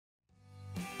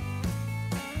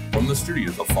From the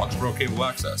studios of Foxborough Cable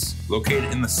Access,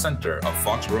 located in the center of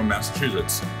Foxborough,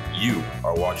 Massachusetts, you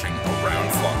are watching Around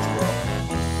Foxborough.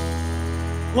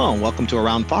 Hello, and welcome to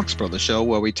Around Foxborough, the show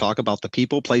where we talk about the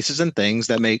people, places, and things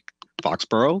that make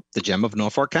Foxborough the gem of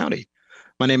Norfolk County.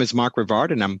 My name is Mark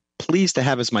Rivard, and I'm pleased to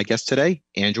have as my guest today,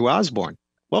 Andrew Osborne.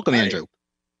 Welcome, Hi. Andrew.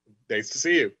 Nice to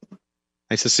see you.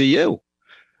 Nice to see you.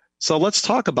 So let's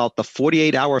talk about the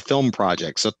 48-hour film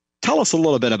project. So tell us a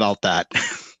little bit about that.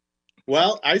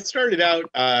 Well, I started out,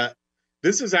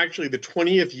 this is actually the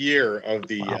 20th year of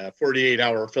the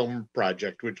 48-hour film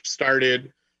project, which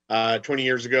started 20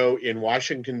 years ago in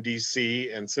Washington,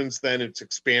 D.C., and since then it's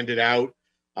expanded out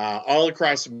all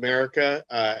across America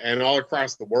and all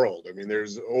across the world. I mean,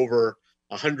 there's over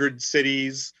 100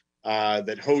 cities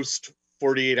that host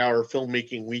 48-hour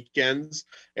filmmaking weekends,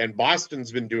 and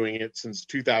Boston's been doing it since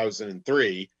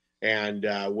 2003. And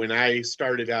when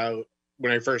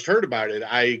I first heard about it,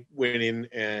 I went in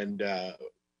and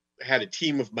had a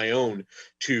team of my own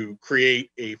to create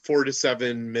a 4 to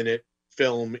 7 minute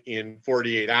film in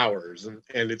 48 hours. And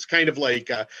it's kind of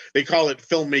like, they call it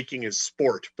filmmaking as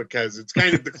sport, because it's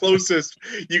kind of the closest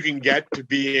you can get to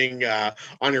being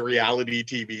on a reality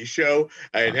TV show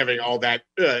and having all that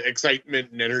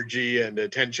excitement and energy and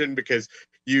attention, because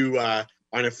you, on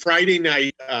a Friday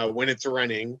night when it's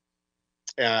running,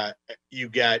 you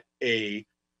get a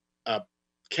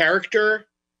character,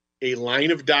 a line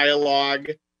of dialogue,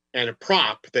 and a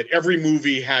prop that every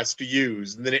movie has to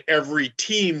use. And then every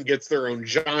team gets their own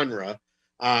genre.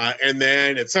 And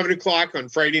then at 7 o'clock on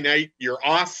Friday night, you're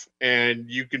off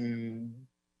and you can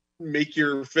make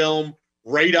your film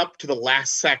right up to the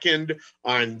last second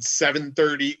on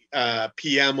 7:30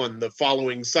 p.m. on the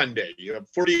following Sunday. You have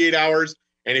 48 hours.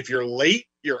 And if you're late,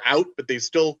 you're out, but they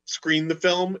still screen the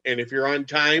film. And if you're on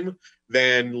time,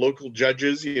 then local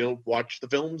judges, watch the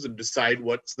films and decide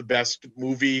what's the best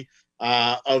movie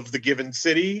of the given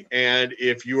city. And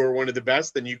if you are one of the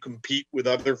best, then you compete with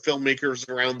other filmmakers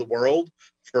around the world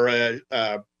for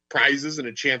prizes and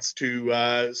a chance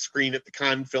to screen at the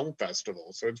Cannes Film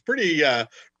Festival. So it's pretty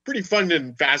fun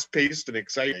and fast-paced and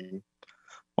exciting.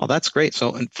 Well, that's great.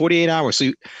 So in 48 hours,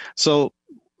 so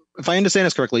if I understand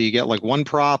this correctly, you get like one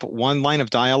prop, one line of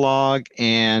dialogue,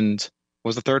 and what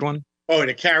was the third one? Oh, and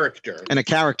a character.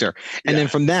 And then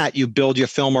from that, you build your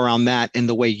film around that in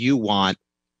the way you want,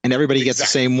 and everybody gets the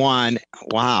same one.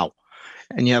 Wow.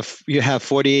 And you have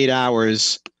 48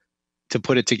 hours to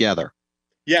put it together.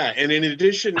 Yeah, and in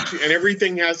addition to, and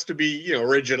everything has to be,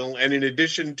 original. And in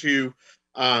addition to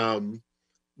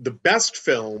the best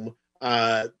film,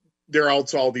 there are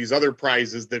also all these other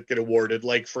prizes that get awarded,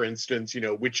 like, for instance,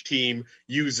 which team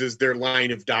uses their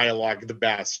line of dialogue the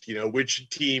best, which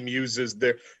team uses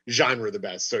their genre the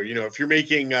best. So, if you're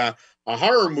making a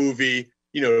horror movie,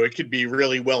 it could be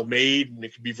really well made and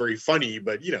it could be very funny,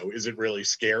 but, is it really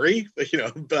scary?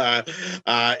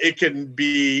 It can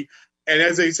be, and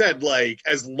as I said, like,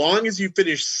 as long as you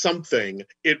finish something,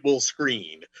 it will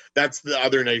screen. That's the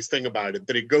other nice thing about it,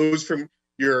 that it goes from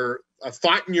a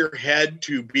thought in your head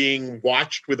to being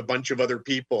watched with a bunch of other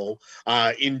people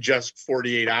in just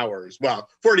 48 hours. Well,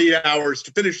 48 hours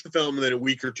to finish the film, and then a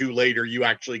week or two later, you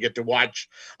actually get to watch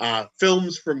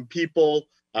films from people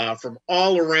from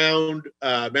all around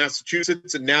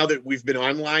Massachusetts. And now that we've been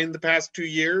online the past 2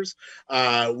 years,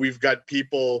 we've got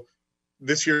people.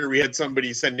 This year we had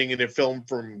somebody sending in a film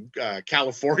from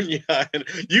California, and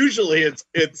usually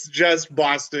it's just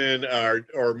Boston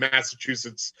or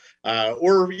Massachusetts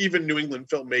or even New England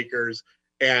filmmakers.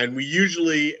 And we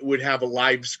usually would have a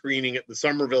live screening at the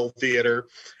Somerville Theater,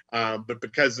 but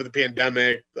because of the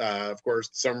pandemic, of course,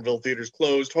 the Somerville Theater's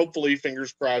closed. Hopefully,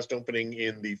 fingers crossed, opening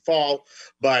in the fall.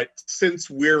 But since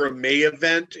we're a May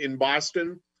event in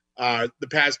Boston, the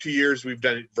past 2 years we've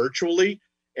done it virtually.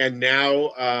 And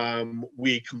now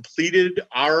we completed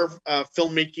our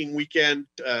filmmaking weekend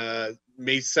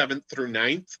May 7th through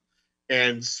 9th.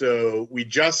 And so we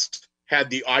just had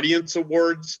the audience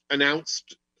awards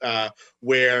announced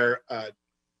where,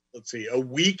 a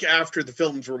week after the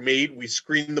films were made, we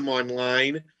screened them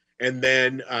online. And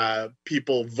then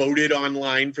people voted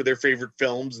online for their favorite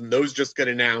films, and those just got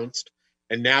announced.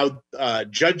 And now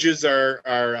judges are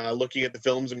looking at the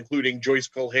films, including Joyce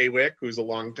Cole-Haywick, who's a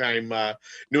longtime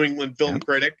New England film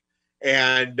critic.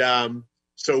 And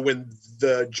so when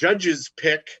the judges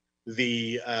pick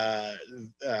their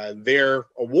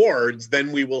awards,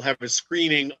 then we will have a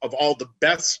screening of all the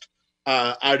best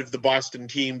out of the Boston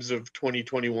teams of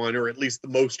 2021, or at least the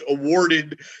most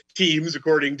awarded teams,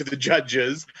 according to the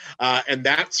judges. And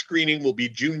that screening will be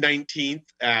June 19th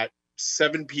at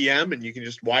 7 p.m. and you can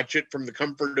just watch it from the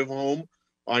comfort of home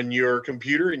on your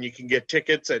computer, and you can get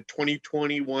tickets at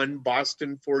 2021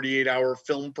 Boston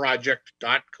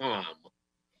 48hourfilmproject.com.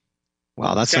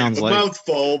 Wow, that sounds kind of a like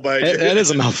mouthful, but it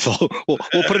is a mouthful. We'll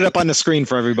put it up on the screen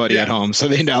for everybody at home so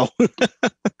they know.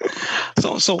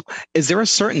 So is there a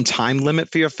certain time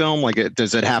limit for your film? Like,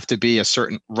 does it have to be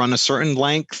run a certain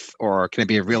length, or can it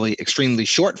be a really extremely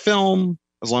short film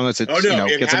as long as it's,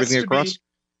 it gets has everything to across?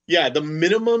 the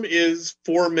minimum is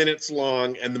 4 minutes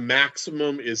long, and the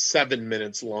maximum is 7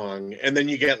 minutes long, and then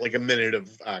you get like a minute of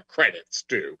credits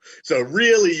too. So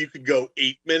really, you could go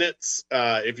 8 minutes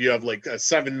if you have like a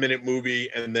 7-minute movie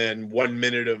and then 1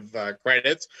 minute of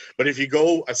credits. But if you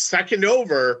go a second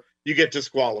over, you get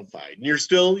disqualified. And you're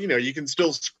still, you can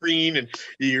still screen, and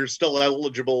you're still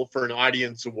eligible for an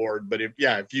audience award. But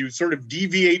if you sort of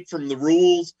deviate from the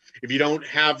rules, if you don't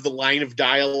have the line of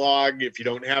dialogue, if you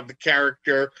don't have the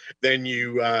character, then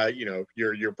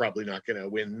you're probably not going to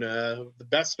win the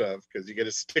best of, because you got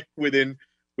to stick within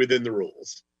the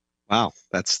rules. Wow,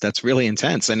 that's really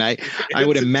intense. And I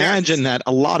would imagine that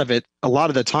a lot of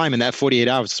the time in that 48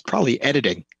 hours is probably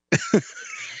editing.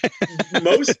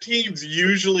 Most teams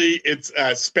usually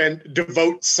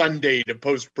devote Sunday to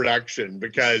post-production,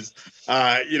 because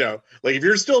like if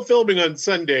you're still filming on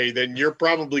Sunday, then you're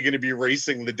probably going to be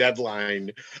racing the deadline.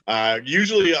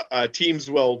 Usually teams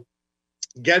will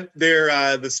get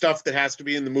the stuff that has to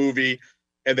be in the movie,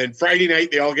 and then Friday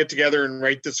night they all get together and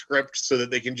write the script so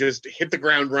that they can just hit the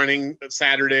ground running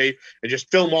Saturday and just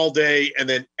film all day and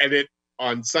then edit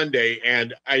on Sunday.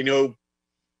 And I know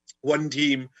one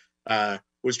team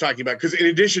was talking about, because in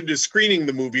addition to screening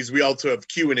the movies, we also have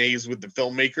Q&As with the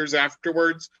filmmakers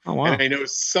afterwards. Oh, wow. And I know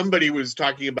somebody was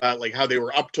talking about like how they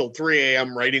were up till 3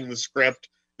 a.m. writing the script.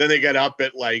 Then they got up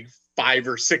at like 5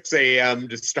 or 6 a.m.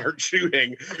 to start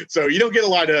shooting. So you don't get a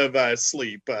lot of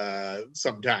sleep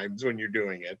sometimes when you're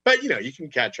doing it. But, you can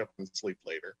catch up and sleep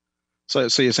later. So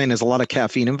you're saying there's a lot of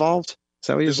caffeine involved? Is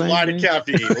that what you're saying? There's a lot of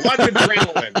caffeine, a lot of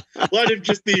adrenaline, a lot of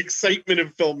just the excitement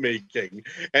of filmmaking,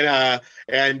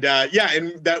 and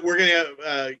that we're gonna.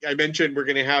 I mentioned we're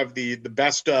gonna have the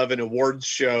best of an awards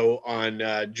show on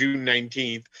June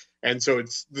 19th, and so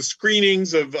it's the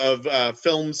screenings of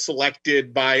films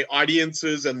selected by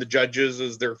audiences and the judges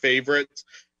as their favorites.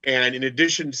 And in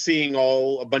addition to seeing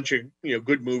a bunch of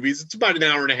good movies, it's about an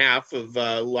hour and a half of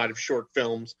a lot of short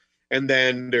films. And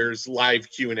then there's live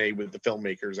Q&A with the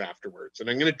filmmakers afterwards. And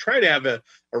I'm going to try to have a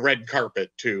red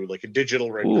carpet too, like a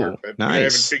digital red carpet.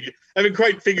 Nice. I haven't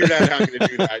quite figured out how I'm going to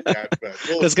do that yet. But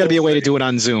there's got to be a way to do it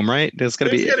on Zoom, right? There's got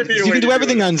to be. You can do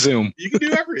everything on Zoom. You can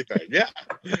do everything, yeah.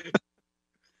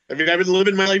 I mean, I've been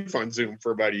living my life on Zoom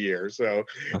for about a year, so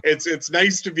it's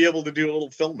nice to be able to do a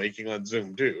little filmmaking on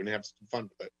Zoom too and have some fun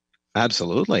with it.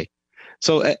 Absolutely.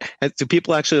 So do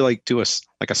people actually like do a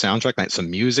soundtrack, like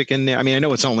some music in there? I mean, I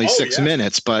know it's only 6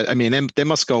 minutes, but I mean, they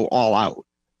must go all out.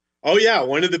 Oh yeah.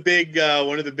 One of the big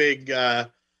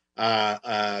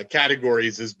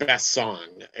categories is best song.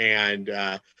 And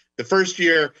the first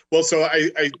year, so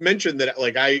I mentioned that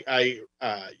like I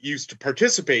used to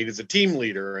participate as a team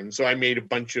leader. And so I made a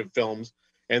bunch of films.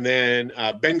 And then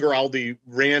Ben Giraldi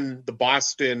ran the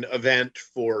Boston event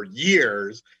for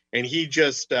years. And he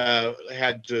just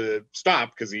had to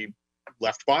stop because he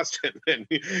left Boston and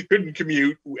he couldn't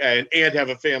commute and have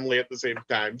a family at the same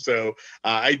time. So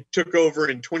I took over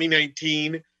in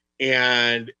 2019,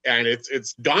 and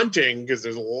it's daunting because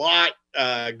there's a lot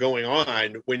going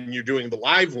on when you're doing the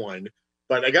live one.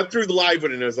 But I got through the live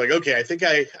one and I was like, okay, I think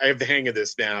I have the hang of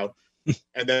this now.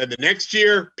 And then the next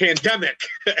year, pandemic.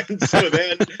 And so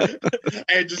then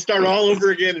I had to start all over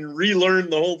again and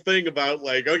relearn the whole thing about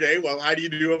like, okay, well, how do you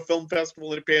do a film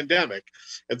festival in a pandemic?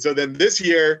 And so then this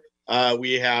year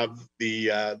we have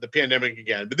the pandemic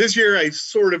again. But this year I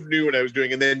sort of knew what I was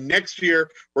doing. And then next year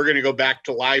we're going to go back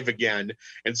to live again.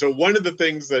 And so one of the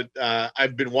things that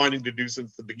I've been wanting to do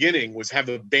since the beginning was have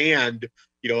a band,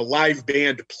 a live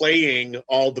band playing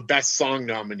all the best song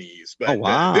nominees. But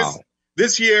wow.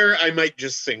 This year, I might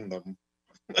just sing them.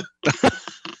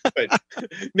 But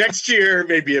next year,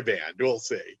 maybe a band. We'll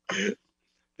see.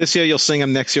 This year, you'll sing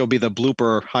them. Next year will be the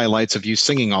blooper highlights of you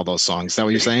singing all those songs. Is that what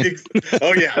you're saying?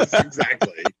 Oh, yes,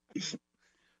 exactly.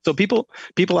 So people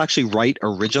actually write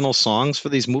original songs for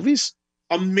these movies?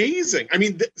 Amazing. I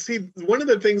mean, see, one of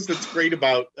the things that's great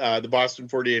about the Boston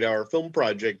 48-Hour Film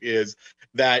Project is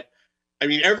that I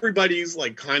mean, everybody's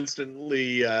like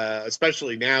constantly,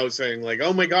 especially now, saying like,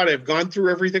 "Oh my God, I've gone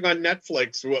through everything on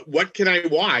Netflix. What can I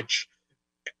watch?"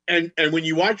 And when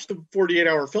you watch the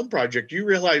 48-Hour Film Project, you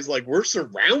realize like we're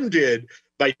surrounded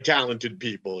by talented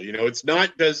people. You know, it's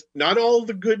not all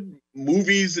the good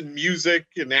movies and music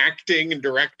and acting and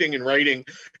directing and writing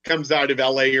comes out of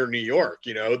LA or New York.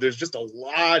 You know, there's just a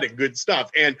lot of good stuff.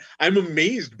 And I'm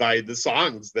amazed by the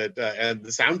songs that and the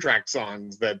soundtrack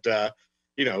songs that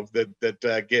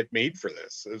get made for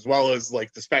this, as well as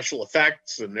like the special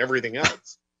effects and everything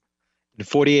else. In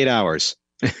 48 hours.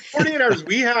 48 hours.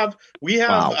 We have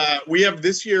Wow. we have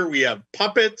this year, we have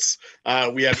puppets,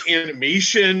 we have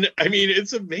animation. I mean,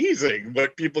 it's amazing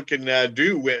what people can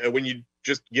do when you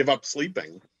just give up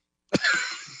sleeping.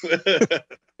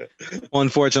 Well,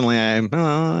 unfortunately, I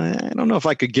don't know if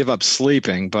I could give up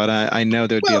sleeping, but I know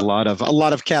there'd be a lot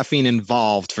of caffeine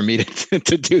involved for me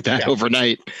to do that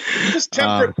overnight. Just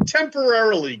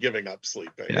temporarily giving up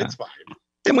sleeping. Yeah. It's fine.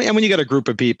 And when you get a group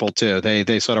of people too,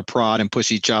 they sort of prod and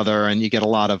push each other, and you get a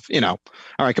lot of, all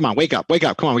right, come on, wake up,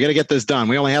 come on, we got to get this done.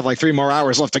 We only have like 3 more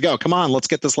hours left to go. Come on, let's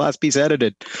get this last piece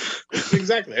edited.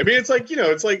 Exactly. I mean, it's like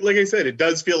I said, it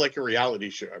does feel like a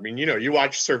reality show. I mean, you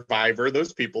watch Survivor;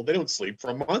 those people, they don't sleep for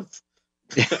a month.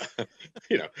 I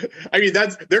mean,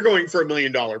 they're going for $1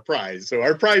 million prize, so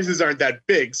our prizes aren't that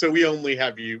big, so we only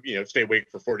have you stay awake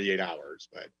for 48 hours,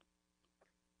 but.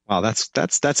 Wow,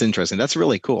 that's interesting. That's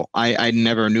really cool. I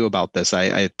never knew about this.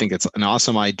 I think it's an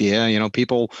awesome idea.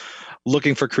 People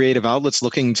looking for creative outlets,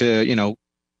 looking to,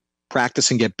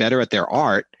 practice and get better at their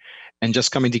art, and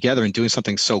just coming together and doing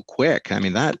something so quick. I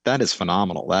mean, that is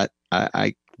phenomenal. That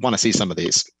I want to see some of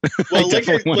these. Well, I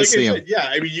said, yeah.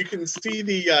 I mean, you can see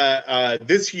the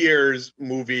this year's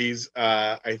movies.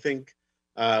 I think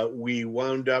we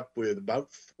wound up with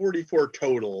about 44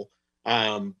 total.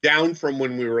 Down from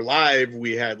when we were live,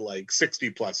 we had like 60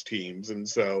 plus teams. And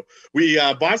so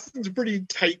Boston's a pretty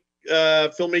tight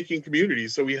filmmaking community.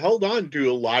 So we held on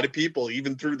to a lot of people,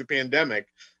 even through the pandemic.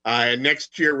 And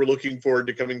next year we're looking forward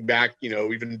to coming back,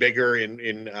 even bigger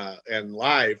and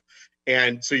live.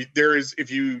 And so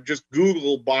if you just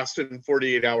Google Boston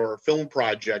 48-hour film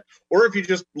project, or if you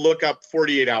just look up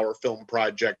 48-hour film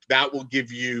project, that will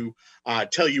give you,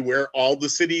 tell you where all the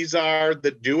cities are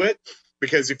that do it.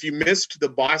 Because if you missed the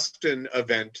Boston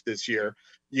event this year,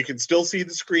 you can still see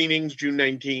the screenings June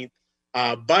 19th.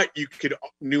 But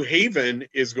New Haven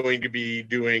is going to be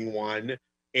doing one,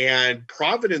 and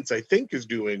Providence, I think, is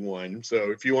doing one.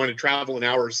 So if you want to travel an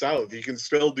hour south, you can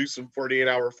still do some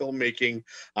 48-hour filmmaking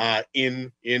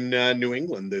in New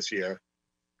England this year.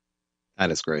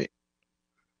 That is great.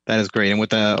 That is great. And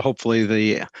with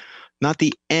hopefully not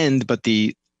the end, but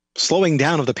the slowing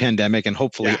down of the pandemic and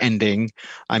hopefully ending,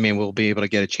 I mean, we'll be able to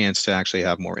get a chance to actually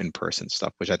have more in-person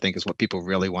stuff, which I think is what people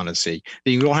really want to see.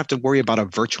 You don't have to worry about a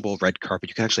virtual red carpet.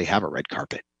 You can actually have a red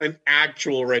carpet. An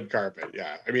actual red carpet,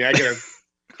 yeah. I mean,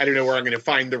 I don't know where I'm going to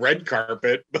find the red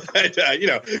carpet, but,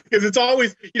 because it's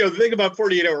always, the thing about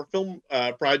 48-hour film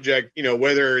project,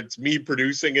 whether it's me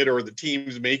producing it or the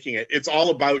teams making it, it's all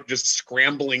about just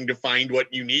scrambling to find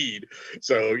what you need.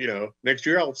 So, next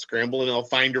year I'll scramble and I'll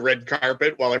find a red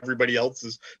carpet while everybody else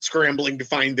is scrambling to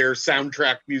find their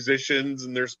soundtrack musicians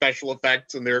and their special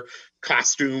effects and their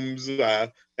costumes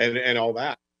and all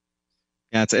that.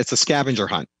 Yeah, it's a scavenger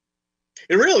hunt.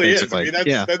 It really basically is. I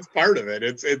mean, that's part of it.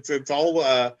 It's all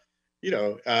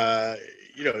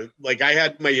like I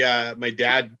had my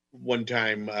dad one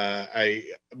time.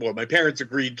 My parents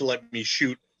agreed to let me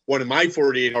shoot one of my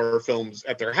 48-hour films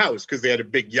at their house because they had a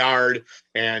big yard,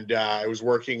 and I was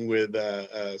working with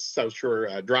South Shore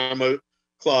Drama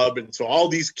Club, and so all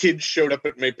these kids showed up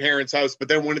at my parents' house. But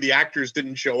then one of the actors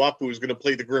didn't show up, who was going to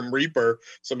play the Grim Reaper.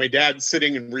 So my dad's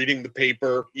sitting and reading the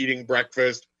paper, eating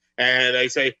breakfast. And I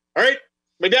say, all right,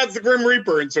 my dad's the Grim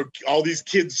Reaper. And so all these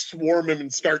kids swarm him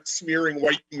and start smearing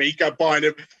white makeup on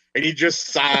him. And he just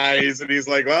sighs and he's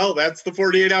like, well, that's the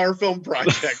 48-hour film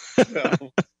project.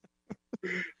 So.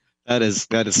 That is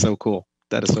so cool.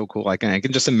 That is so cool. I can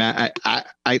just imagine. I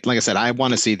like I said, I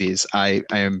want to see these. I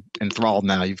am enthralled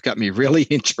now. You've got me really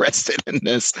interested in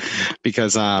this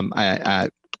because I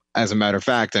as a matter of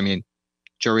fact, I mean,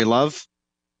 Jury Love,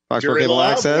 Foxborough Cable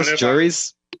Access,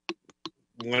 Juries.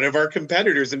 One of our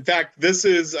competitors. In fact, this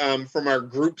is from our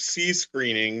Group C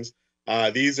screenings.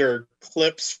 These are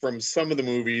clips from some of the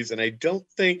movies, and I don't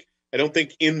think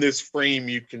in this frame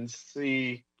you can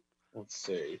see. Let's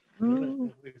see. Let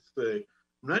me see.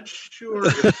 I'm not sure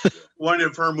if one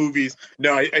of her movies.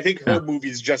 No, I think her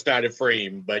movie's just out of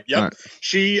frame. But yep, right.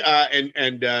 She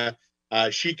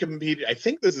she competed. I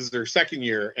think this is her second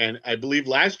year, and I believe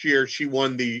last year she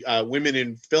won the Women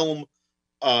in Film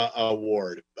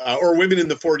award or Women in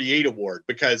the 48 award,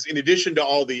 because in addition to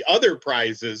all the other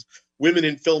prizes, Women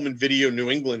in Film and Video New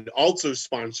England also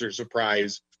sponsors a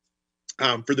prize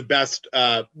for the best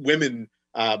women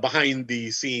behind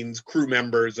the scenes crew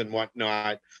members and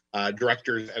whatnot,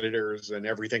 directors, editors, and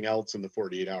everything else in the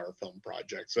 48-hour film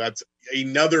project. So that's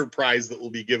another prize that will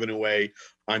be given away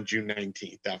on June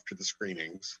 19th after the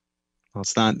screenings. Well,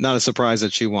 it's not a surprise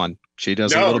that she won. She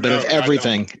does a No, little bit of no,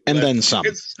 everything and then some.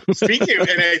 Speaking of,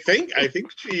 and I think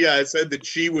she said that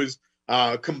she was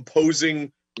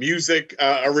composing music,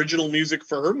 original music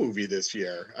for her movie this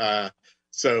year.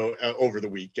 So over the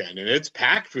weekend, and it's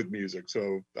packed with music.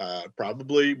 So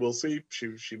probably we'll see.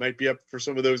 She might be up for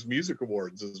some of those music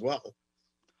awards as well.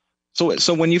 So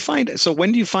when do you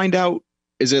find out?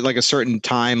 Is it like a certain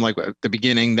time, like at the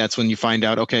beginning? That's when you find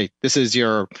out. Okay, this is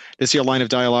your line of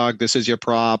dialogue. This is your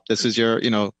prop. This is your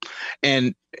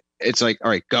and it's like, all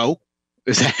right, go.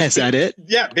 Is that it?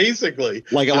 Yeah, basically.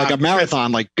 Like a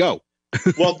marathon. Like go.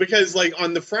 Well, because like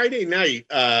on the Friday night,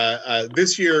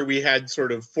 this year we had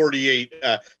sort of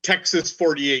Texas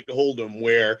 48 Hold'em,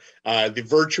 where the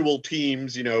virtual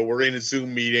teams, were in a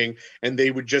Zoom meeting and they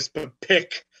would just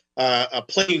pick a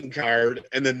playing card,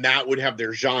 and then that would have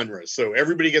their genre. So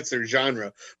everybody gets their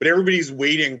genre, but everybody's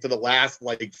waiting for the last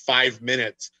like 5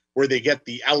 minutes where they get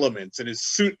the elements. And as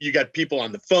soon you got people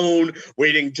on the phone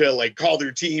waiting to like call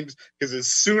their teams, because as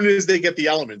soon as they get the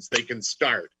elements, they can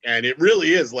start. And it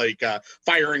really is like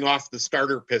firing off the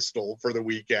starter pistol for the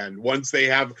weekend. Once they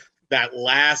have that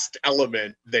last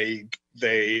element,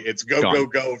 it's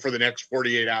go for the next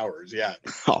 48 hours. Yeah.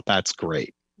 Oh, that's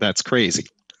great. That's crazy.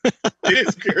 It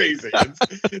is crazy.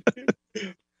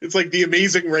 It's like The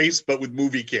Amazing Race, but with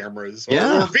movie cameras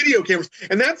or video cameras.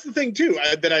 And that's the thing, too,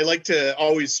 that I like to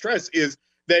always stress is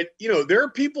that, there are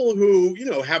people who,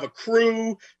 have a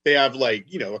crew, they have like,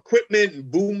 equipment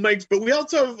and boom mics, but we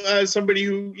also have somebody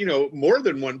who, more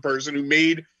than one person who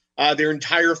made their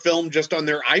entire film just on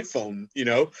their iPhone,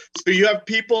 So you have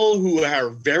people who are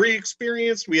very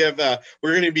experienced. We're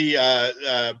going to be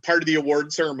part of the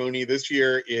award ceremony this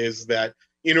year is that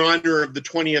in honor of the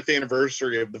 20th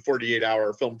anniversary of the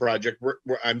 48-hour film project,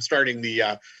 I'm starting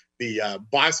the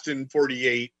Boston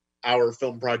 48-hour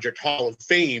film project Hall of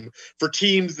Fame for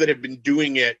teams that have been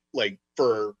doing it like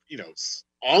for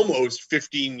almost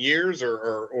 15 years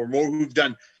or more, who've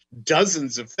done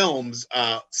dozens of films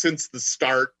since the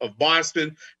start of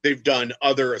Boston. They've done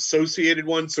other associated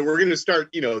ones. So we're going to start,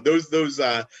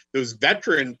 those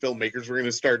veteran filmmakers, we're going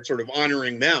to start sort of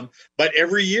honoring them. But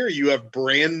every year you have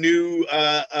brand new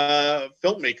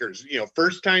filmmakers,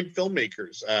 first time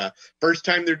filmmakers, first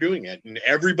time they're doing it. And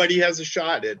everybody has a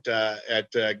shot at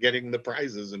getting the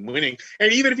prizes and winning.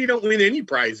 And even if you don't win any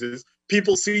prizes,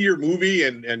 people see your movie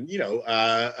and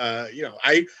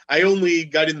I only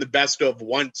got in the best of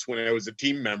once when I was a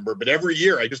team member, but every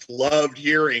year I just loved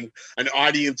hearing an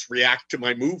audience react to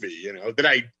my movie, that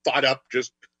I thought up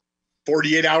just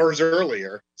 48 hours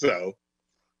earlier. So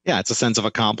yeah, it's a sense of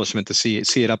accomplishment to see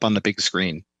it up on the big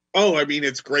screen. Oh, I mean,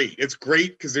 it's great. It's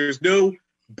great because there's no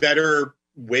better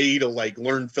way to like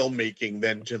learn filmmaking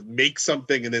than to make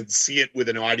something and then see it with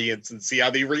an audience and see how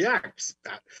they react.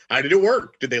 How did it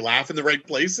work? Did they laugh in the right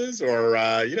places, or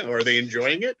are they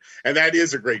enjoying it? And that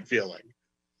is a great feeling.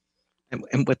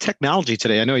 And with technology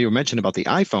today, I know you were mentioning about the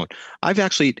iPhone. I've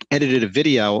actually edited a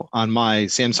video on my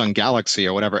Samsung Galaxy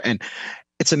or whatever, and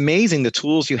it's amazing the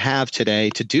tools you have today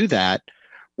to do that.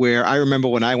 Where I remember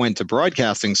when I went to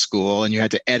broadcasting school and you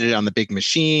had to edit on the big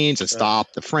machines and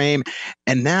stop the frame.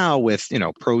 And now with,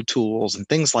 Pro Tools and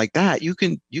things like that, you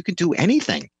can do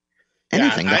anything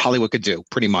that Hollywood could do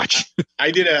pretty much.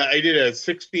 I did a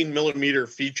 16 millimeter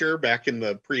feature back in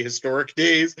the prehistoric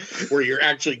days where you're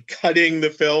actually cutting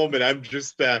the film. And I'm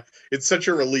just, it's such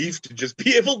a relief to just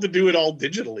be able to do it all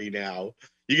digitally now.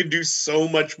 You can do so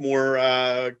much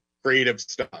more creative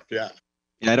stuff. Yeah.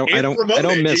 I don't miss. You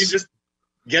can just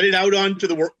get it out onto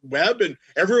the web and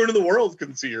everyone in the world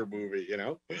can see your movie,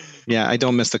 Yeah, I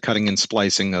don't miss the cutting and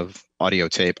splicing of audio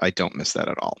tape. I don't miss that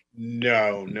at all.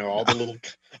 No, all the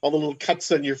little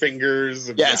cuts on your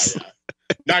fingers. Yes. Yeah.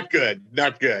 Not good.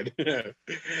 Now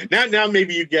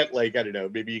maybe you get like, I don't know,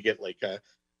 maybe you get like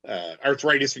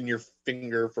arthritis in your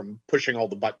finger from pushing all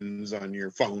the buttons on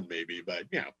your phone, maybe, but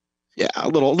yeah. Yeah, a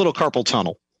little carpal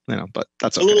tunnel. But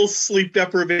that's okay. A little sleep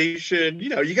deprivation.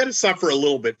 You got to suffer a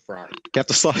little bit for art. You have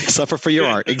to suffer for your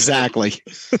art. Exactly.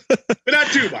 But not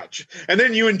too much. And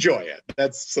then you enjoy it.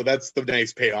 That's the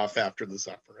nice payoff after the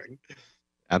suffering.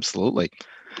 Absolutely.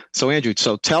 So Andrew,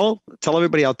 tell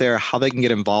everybody out there how they can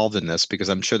get involved in this, because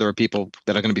I'm sure there are people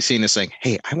that are going to be seeing this saying,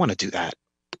 hey, I want to do that.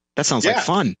 That sounds like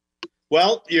fun.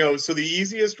 Well, so the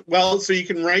easiest, so you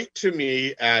can write to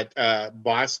me at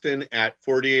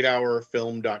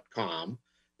boston@48hourfilm.com.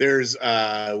 There's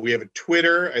we have a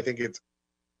Twitter. I think it's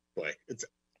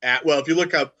if you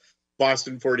look up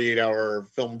Boston 48 Hour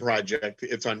Film Project.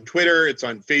 It's on Twitter. It's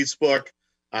on Facebook.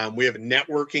 We have a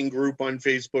networking group on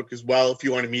Facebook as well if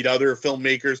you want to meet other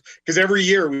filmmakers. Because every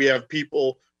year we have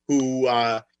people who,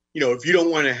 if you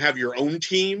don't want to have your own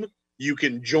team, you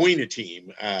can join a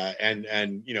team.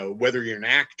 And whether you're an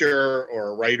actor or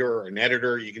a writer or an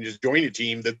editor, you can just join a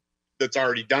team that's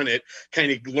already done it,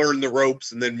 kind of learn the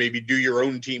ropes, and then maybe do your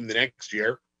own team the next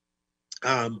year.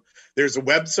 There's a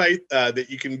website that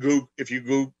you can Google if you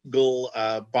Google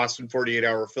Boston 48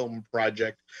 Hour Film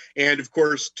Project. And of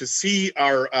course, to see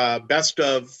our best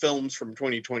of films from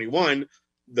 2021,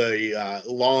 the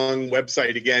long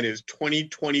website again is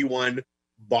 2021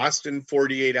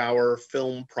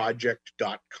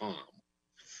 Boston48hourfilmproject.com.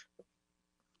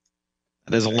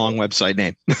 That is a long website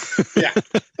name. Yeah.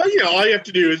 But, all you have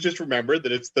to do is just remember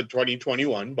that it's the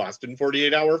 2021 Boston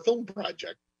 48 Hour Film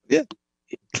Project. Yeah.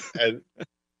 And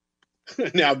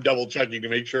now I'm double checking to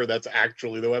make sure that's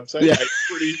actually the website. Yeah.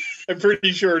 I'm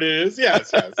pretty sure it is.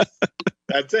 Yes.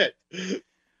 That's it. All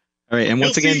right. And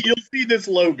once again, you'll see this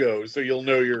logo, so you'll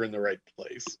know you're in the right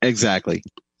place. Exactly.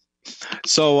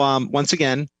 So once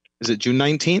again, is it June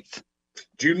 19th?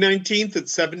 June 19th at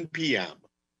 7 p.m.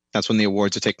 That's when the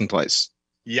awards are taking place.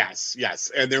 Yes.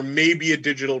 And there may be a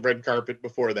digital red carpet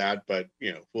before that, but,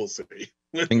 we'll see.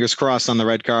 Fingers crossed on the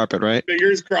red carpet, right?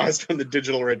 Fingers crossed on the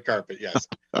digital red carpet, yes.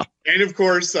 And of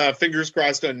course, fingers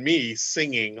crossed on me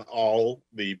singing all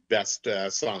the best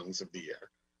songs of the year.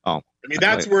 Oh, I mean,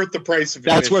 that's worth the price of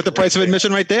admission. That's worth the price of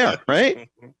admission right there, right?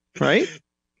 Right?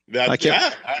 I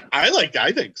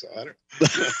think so. I don't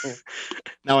know.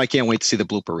 Now I can't wait to see the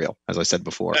blooper reel, as I said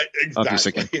before.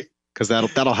 Exactly. Because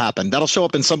that'll happen. That'll show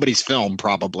up in somebody's film,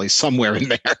 probably somewhere in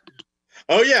there.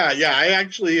 Oh yeah. I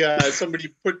actually somebody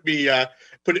put me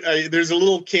there's a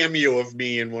little cameo of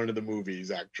me in one of the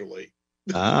movies actually.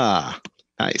 Ah,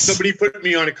 nice. Somebody put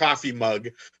me on a coffee mug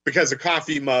because a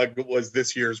coffee mug was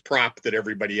this year's prop that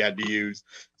everybody had to use.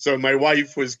 So my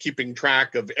wife was keeping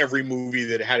track of every movie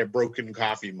that had a broken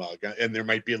coffee mug, and there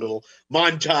might be a little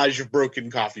montage of broken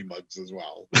coffee mugs as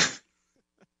well.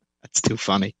 That's too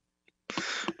funny.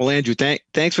 Well, Andrew,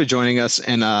 thanks for joining us,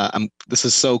 and this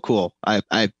is so cool.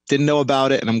 I didn't know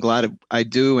about it, and I'm glad I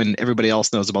do, and everybody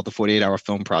else knows about the 48 Hour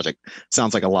Film Project.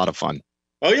 Sounds like a lot of fun.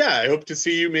 Oh yeah, I hope to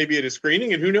see you maybe at a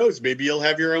screening, and who knows, maybe you'll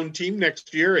have your own team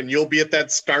next year, and you'll be at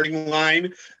that starting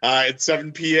line at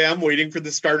 7 p.m. waiting for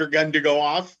the starter gun to go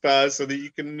off, so that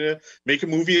you can make a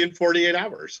movie in 48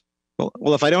 hours.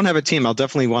 Well, if I don't have a team, I'll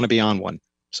definitely want to be on one.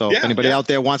 So if anybody out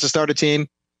there wants to start a team,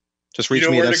 just reach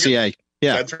me at FCA.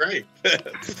 Yeah, that's right.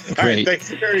 All right, thanks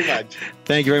very much.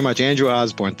 Thank you very much, Andrew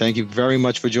Osborne. Thank you very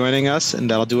much for joining us, and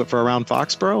that'll do it for Around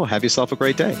Foxborough. Have yourself a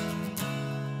great day.